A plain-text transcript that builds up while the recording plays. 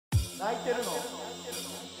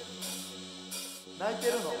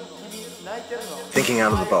Thinking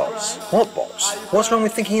out of the box. What box? What's wrong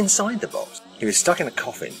with thinking inside the box? If you're stuck in a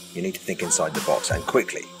coffin, you need to think inside the box, and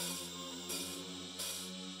quickly.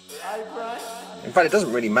 In fact, it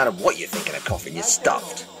doesn't really matter what you think in a coffin, you're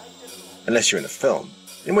stuffed. Unless you're in a film,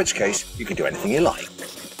 in which case you can do anything you like.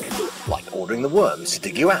 Like ordering the worms to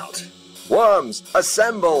dig you out. Worms,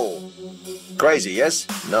 assemble! Crazy, yes?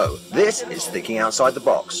 No, this is thinking outside the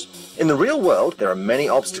box. In the real world, there are many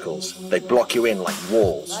obstacles. They block you in like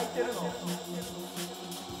walls.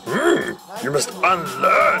 You must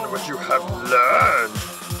unlearn what you have learned.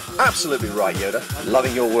 Absolutely right, Yoda.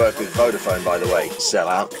 Loving your work with Vodafone, by the way,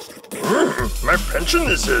 sellout. My pension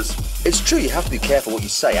is his. It's true you have to be careful what you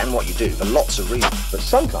say and what you do for lots of reasons, but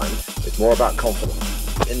sometimes it's more about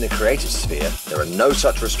confidence. In the creative sphere, there are no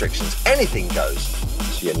such restrictions. Anything goes.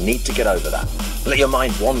 So you need to get over that. Let your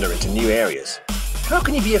mind wander into new areas. How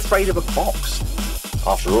can you be afraid of a box?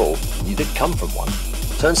 After all, you did come from one.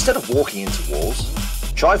 So instead of walking into walls,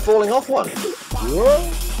 try falling off one.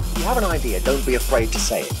 If you have an idea, don't be afraid to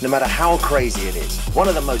say it, no matter how crazy it is. One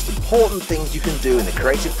of the most important things you can do in the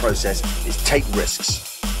creative process is take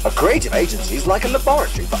risks. A creative agency is like a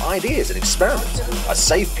laboratory for ideas and experiments, a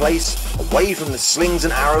safe place away from the slings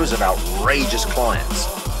and arrows of outrageous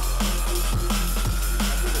clients.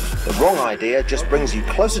 The wrong idea just brings you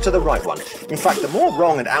closer to the right one. In fact, the more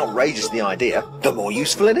wrong and outrageous the idea, the more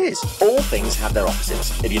useful it is. All things have their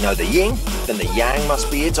opposites. If you know the yin, then the yang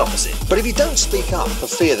must be its opposite. But if you don't speak up for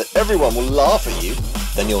fear that everyone will laugh at you,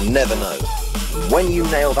 then you'll never know. When you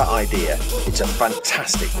nail that idea, it's a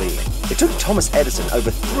fantastic feeling. It took Thomas Edison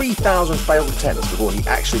over 3,000 failed attempts before he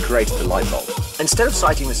actually created the light bulb. Instead of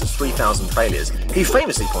citing this as 3,000 failures, he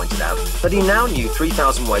famously pointed out that he now knew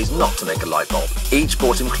 3,000 ways not to make a light bulb. Each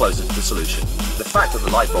brought him closer to the solution. The fact that the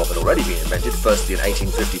light bulb had already been invented, firstly in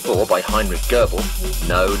 1854 by Heinrich Goebel,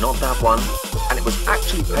 no, not that one, and it was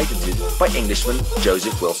actually patented by Englishman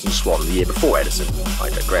Joseph Wilson Swan the year before Edison. I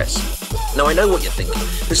digress. Now I know what you're thinking.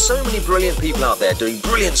 There's so many brilliant people out there doing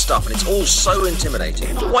brilliant stuff and it's all so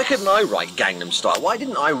intimidating. Why couldn't I write Gangnam Style? Why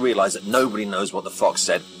didn't I realise that nobody knows what the fox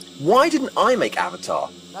said? Why didn't I make Avatar?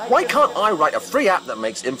 Why can't I write a free app that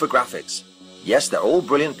makes infographics? Yes, they're all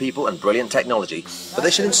brilliant people and brilliant technology, but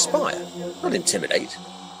they should inspire, not intimidate.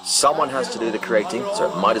 Someone has to do the creating,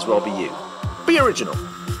 so it might as well be you. Be original.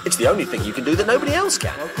 It's the only thing you can do that nobody else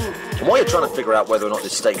can. And while you're trying to figure out whether or not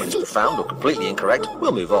this statement is profound or completely incorrect,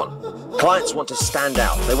 we'll move on. Clients want to stand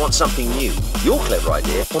out. They want something new. Your clever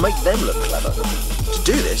idea will make them look clever. To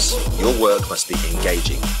do this, your work must be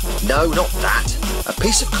engaging. No, not that. A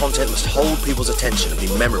piece of content must hold people's attention and be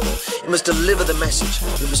memorable. It must deliver the message,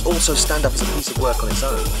 but it must also stand up as a piece of work on its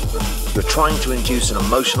own. You're trying to induce an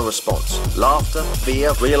emotional response. Laughter,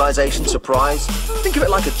 fear, realization, surprise. Think of it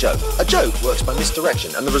like a joke. A joke works by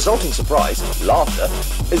misdirection, and the resulting surprise, laughter,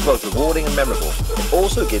 is both rewarding and memorable. It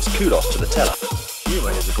also gives kudos to the teller.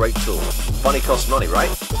 Humor is a great tool. Funny costs money, right?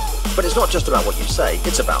 But it's not just about what you say,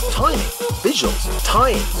 it's about timing, visuals,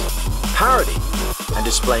 tie-ins, parody, and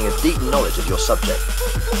displaying a deep knowledge of your subject.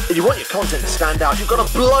 If you want your content to stand out, you've got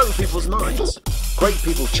to blow people's minds. Great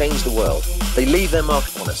people change the world. They leave their mark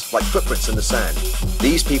upon us, like footprints in the sand.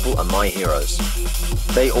 These people are my heroes.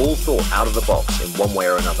 They all thought out of the box in one way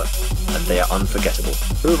or another, and they are unforgettable.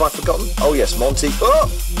 Who have I forgotten? Oh yes, Monty. Oh!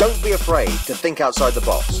 Don't be afraid to think outside the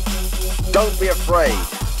box. Don't be afraid.